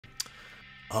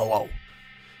Hello,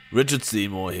 Richard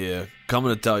Seymour here,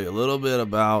 coming to tell you a little bit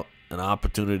about an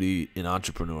opportunity in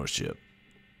entrepreneurship.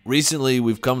 Recently,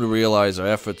 we've come to realize our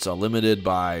efforts are limited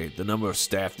by the number of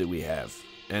staff that we have.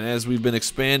 And as we've been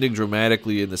expanding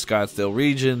dramatically in the Scottsdale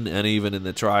region and even in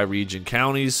the tri-region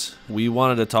counties, we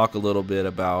wanted to talk a little bit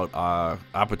about our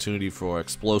opportunity for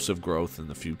explosive growth in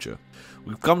the future.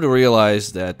 We've come to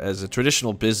realize that as a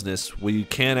traditional business, we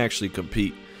can actually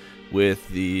compete with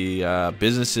the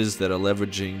businesses that are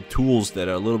leveraging tools that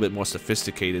are a little bit more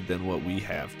sophisticated than what we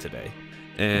have today.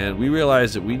 And we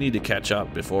realize that we need to catch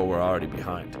up before we're already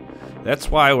behind.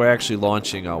 That's why we're actually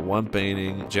launching our One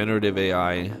Painting Generative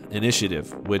AI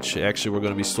initiative, which actually we're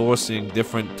going to be sourcing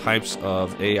different types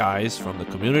of AIs from the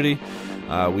community.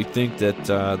 We think that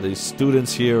the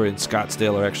students here in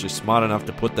Scottsdale are actually smart enough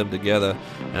to put them together,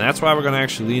 and that's why we're going to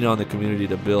actually lean on the community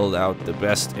to build out the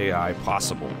best AI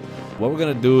possible. What we're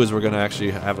going to do is we're going to actually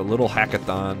have a little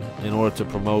hackathon in order to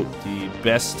promote the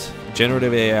best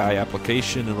generative AI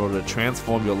application in order to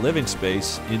transform your living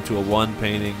space into a one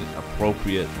painting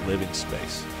appropriate living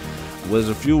space. There's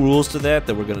a few rules to that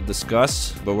we're going to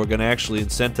discuss, but we're going to actually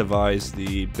incentivize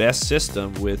the best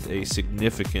system with a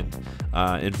significant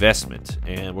investment,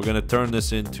 and we're going to turn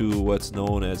this into what's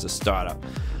known as a startup.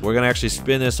 We're going to actually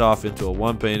spin this off into a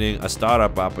one painting, a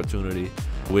startup opportunity,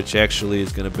 which actually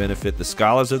is going to benefit the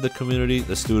scholars of the community,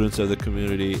 the students of the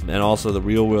community, and also the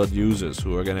real-world users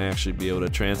who are going to actually be able to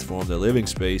transform their living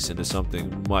space into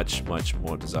something much, much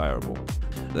more desirable.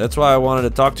 That's why I wanted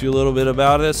to talk to you a little bit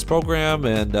about this program,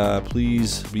 and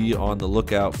please be on the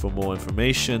lookout for more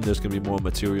information. There's going to be more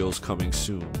materials coming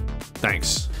soon.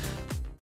 Thanks.